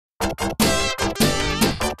Hi,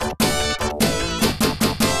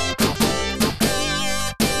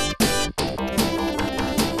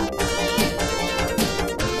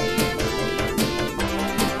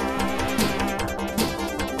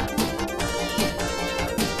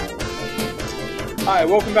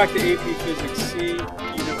 welcome back to AP Physics C, Unit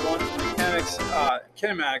 1, Mechanics,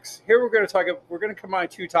 Kinematics. Here we're going to combine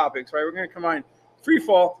two topics, right? We're going to combine free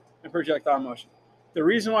fall and projectile motion. The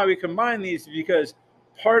reason why we combine these is because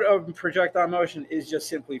part of projectile motion is just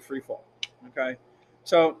simply free fall, okay?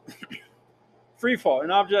 So free fall,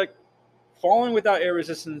 an object falling without air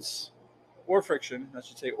resistance or friction, I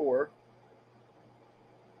should say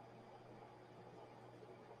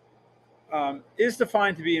is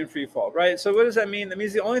defined to be in free fall, right? So what does that mean? That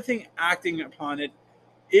means the only thing acting upon it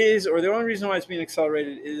is, or the only reason why it's being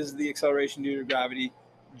accelerated is the acceleration due to gravity,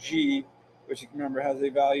 g, which you can remember has a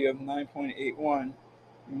value of 9.81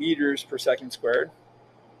 meters per second squared.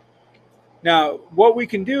 Now, what we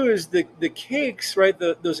can do is the cakes, right,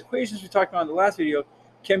 those equations we talked about in the last video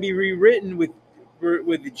can be rewritten with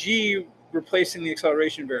the g replacing the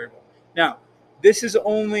acceleration variable. Now, this is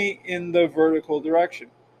only in the vertical direction,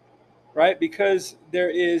 right? Because there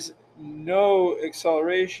is no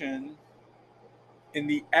acceleration in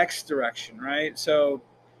the x direction, right? So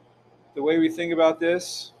the way we think about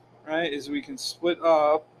this, right, is we can split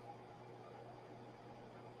up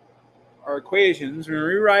our equations. We're going to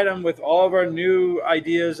rewrite them with all of our new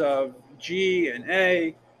ideas of g and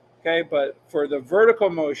a, okay? But for the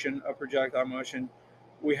vertical motion of projectile motion,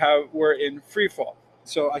 we're in free fall.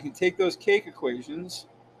 So I can take those cake equations,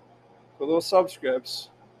 put little subscripts,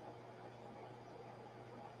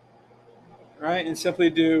 right, and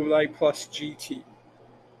simply do like plus gt.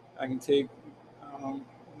 I can take,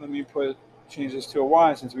 let me change this to a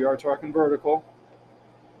y since we are talking vertical.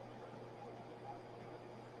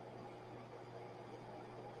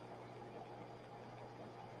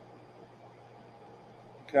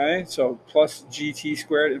 Okay, so plus gt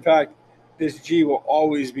squared. In fact, this g will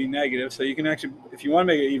always be negative. So you can actually, if you want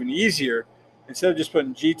to make it even easier, instead of just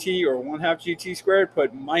putting gt or 1/2 gt squared,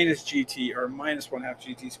 put minus gt or minus 1/2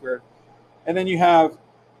 gt squared. And then you have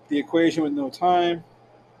the equation with no time.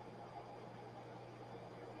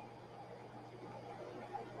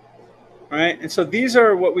 Right, and so these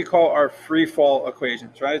are what we call our free fall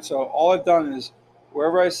equations, right? So all I've done is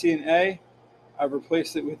wherever I see an A, I've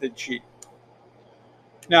replaced it with a G.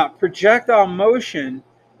 Now, projectile motion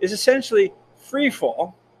is essentially free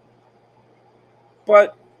fall,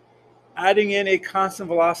 but adding in a constant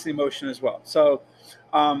velocity motion as well. So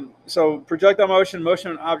projectile motion,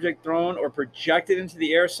 motion of an object thrown or projected into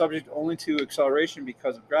the air subject only to acceleration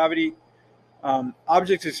because of gravity.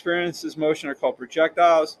 Objects experiencing this motion are called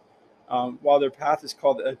projectiles, while their path is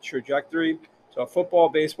called a trajectory. So a football,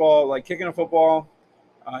 baseball, like kicking a football,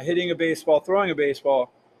 hitting a baseball, throwing a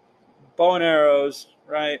baseball, bow and arrows,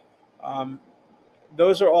 right?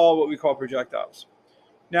 Those are all what we call projectiles.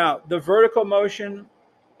 Now, the vertical motion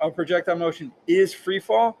of projectile motion is free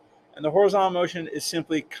fall, and the horizontal motion is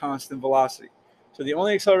simply constant velocity. So the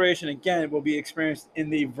only acceleration, again, will be experienced in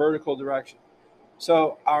the vertical direction.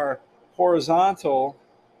 So our horizontal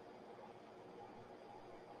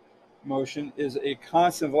motion is a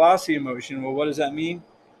constant velocity motion. Well, what does that mean?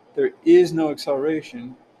 There is no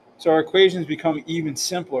acceleration. So our equations become even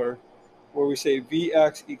simpler, where we say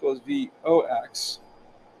Vx equals Vox,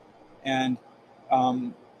 and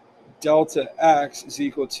delta x is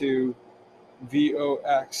equal to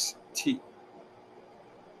Voxt,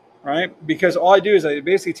 right? Because all I do is I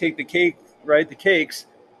basically take the cake, right, the cakes,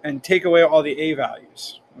 and take away all the a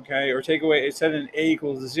values, okay? Or take away, instead of a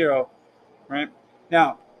equals 0, right?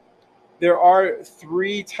 Now, there are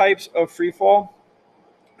 3 types of free fall.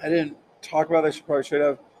 I didn't talk about this, I probably should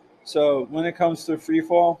have. So when it comes to free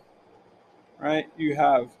fall, right, you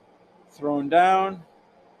have thrown down,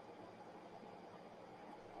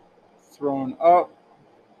 thrown up,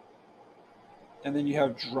 and then you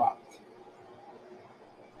have dropped.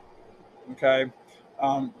 Okay.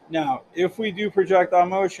 Now, if we do projectile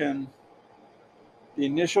motion, the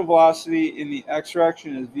initial velocity in the x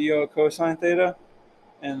direction is VO cosine theta,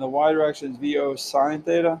 and the y direction is VO sine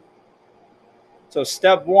theta. So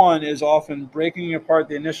step 1 is often breaking apart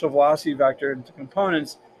the initial velocity vector into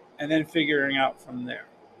components and then figuring out from there.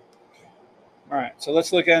 All right, so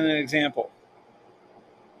let's look at an example.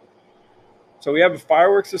 So we have a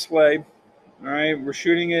fireworks display. All right, we're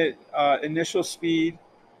shooting at initial speed,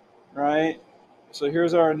 right? So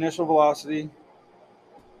here's our initial velocity,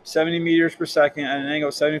 70 meters per second at an angle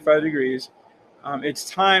of 75 degrees. It's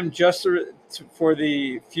timed just for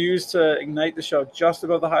the fuse to ignite the shell just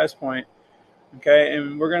above the highest point. Okay,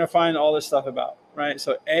 and we're going to find all this stuff right?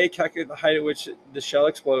 So A, calculate the height at which the shell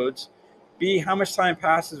explodes. B, how much time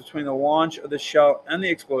passes between the launch of the shell and the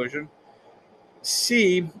explosion.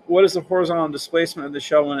 C, what is the horizontal displacement of the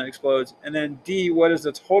shell when it explodes? And then D, what is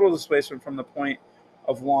the total displacement from the point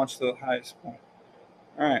of launch to the highest point?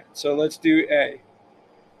 All right, so let's do A.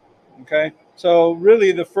 Okay, so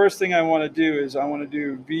really the first thing I want to do is I want to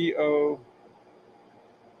do VO.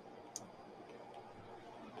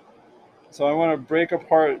 So I want to break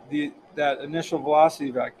apart that initial velocity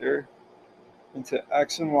vector into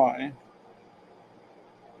x and y.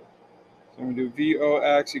 So I'm going to do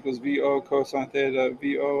VOX equals VO cosine theta,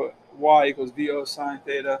 VOY equals VO sine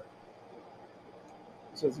theta.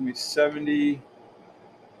 So it's going to be 70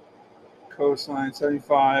 cosine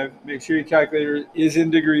 75. Make sure your calculator is in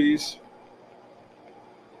degrees,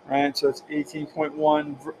 right? So it's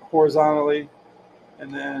 18.1 horizontally,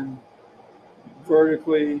 and then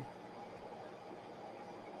vertically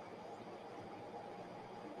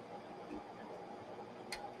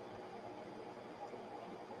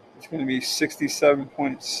it's going to be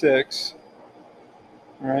 67.6,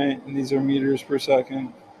 right? And these are meters per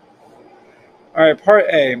second. All right, part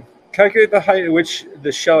A. Calculate the height at which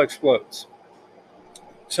the shell explodes.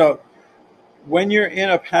 So when you're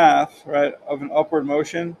in a path, right, of an upward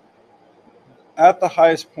motion, at the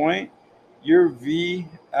highest point, your Vy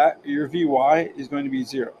is going to be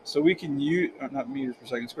 0. So we can use, not meters per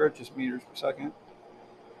second squared, just meters per second.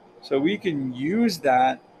 So we can use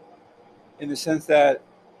that in the sense that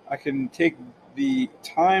I can take the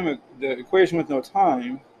time, the equation with no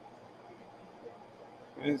time.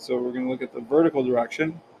 Okay, so we're going to look at the vertical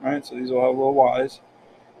direction, right? So these will have little y's,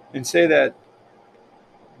 and say that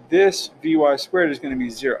this Vy squared is going to be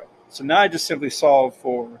 0. So now I just simply solve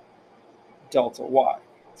for delta y.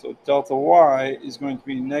 So delta y is going to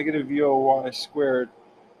be negative VOY squared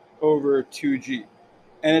over 2g.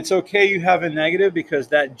 And it's okay you have a negative because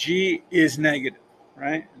that g is negative,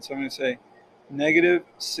 right? And so I'm going to say negative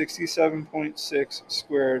 67.6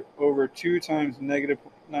 squared over 2 times negative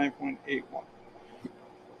 9.81.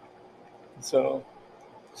 So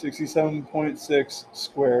 67.6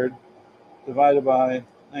 squared divided by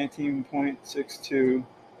 19.62,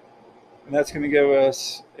 and that's going to give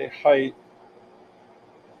us a height,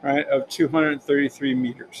 right, of 233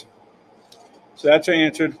 meters. So that's our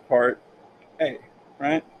answer to part A,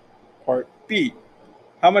 right? Part B,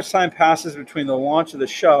 how much time passes between the launch of the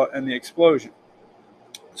shell and the explosion?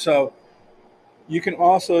 So you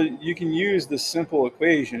can use the simple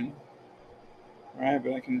equation, right?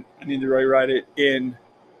 But I need to rewrite it in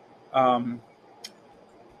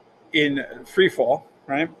free fall,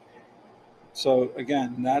 right? So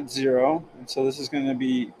again, that's 0, and so this is going to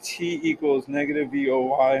be T equals negative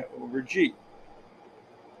VOY over G.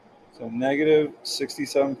 So negative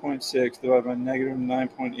 67.6 divided by negative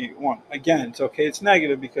 9.81. Again, it's okay, it's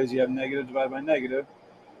negative because you have negative divided by negative.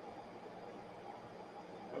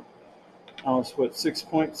 I almost put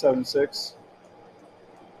 6.76.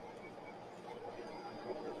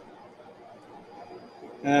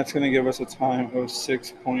 And that's going to give us a time of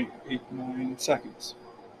 6.89 seconds.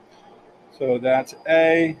 So that's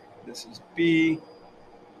A. This is B.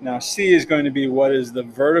 Now C is going to be what is the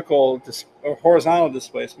vertical or horizontal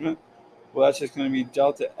displacement. Well, that's just going to be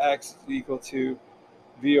delta x is equal to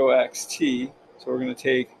VOXT. So we're going to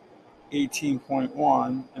take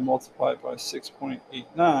 18.1 and multiply it by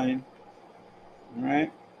 6.89. All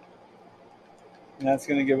right. And that's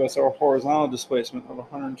going to give us our horizontal displacement of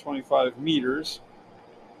 125 meters.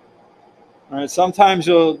 All right. Sometimes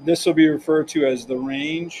this will be referred to as the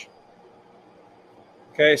range.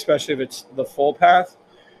 Okay, especially if it's the full path.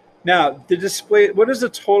 Now, what is the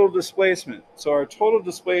total displacement? So our total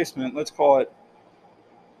displacement, let's call it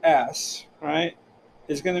S, right,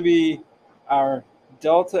 is going to be our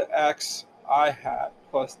delta x I hat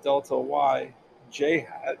plus delta y j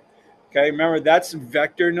hat. Okay, remember that's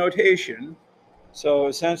vector notation. So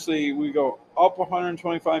essentially we go up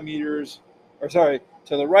 125 meters, or sorry,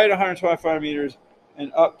 to the right 125 meters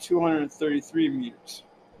and up 233 meters.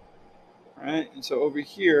 Right? And so over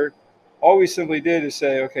here, all we simply did is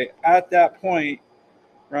say, okay, at that point,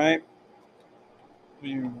 right, let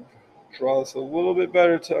me draw this a little bit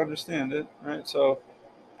better to understand it, right? So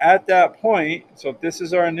at that point, so if this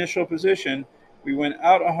is our initial position, we went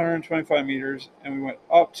out 125 meters and we went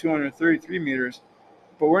up 233 meters,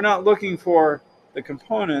 but we're not looking for the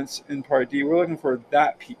components in part D, we're looking for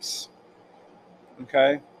that piece,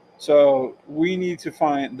 okay? So we need to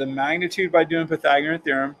find the magnitude by doing Pythagorean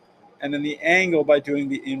theorem, and then the angle by doing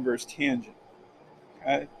the inverse tangent,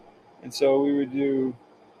 okay? And so we would do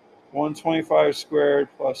 125 squared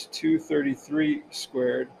plus 233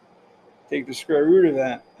 squared take the square root of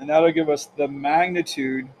that, and that'll give us the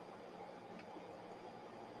magnitude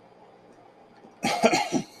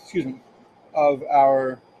excuse me, of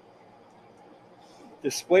our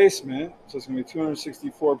displacement. So it's going to be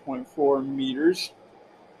 264.4 meters.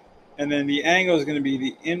 And then the angle is going to be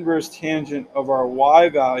the inverse tangent of our y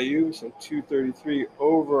value, so 233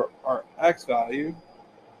 over our x value.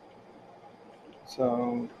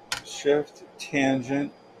 So shift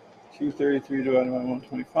tangent 233 divided by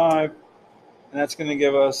 125, and that's going to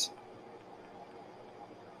give us,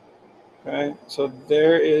 okay, so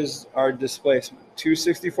there is our displacement,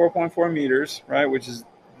 264.4 meters, right, which is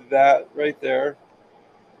that right there.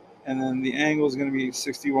 And then the angle is going to be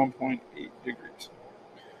 61.8 degrees.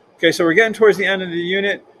 Okay, so we're getting towards the end of the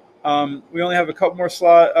unit. We only have a couple more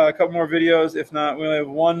videos. If not, we only have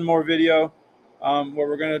one more video where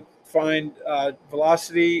we're going to find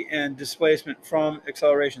velocity and displacement from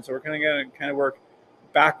acceleration. So we're going to kind of work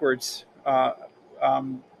backwards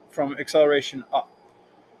from acceleration up.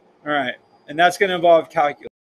 All right, and that's going to involve calculus.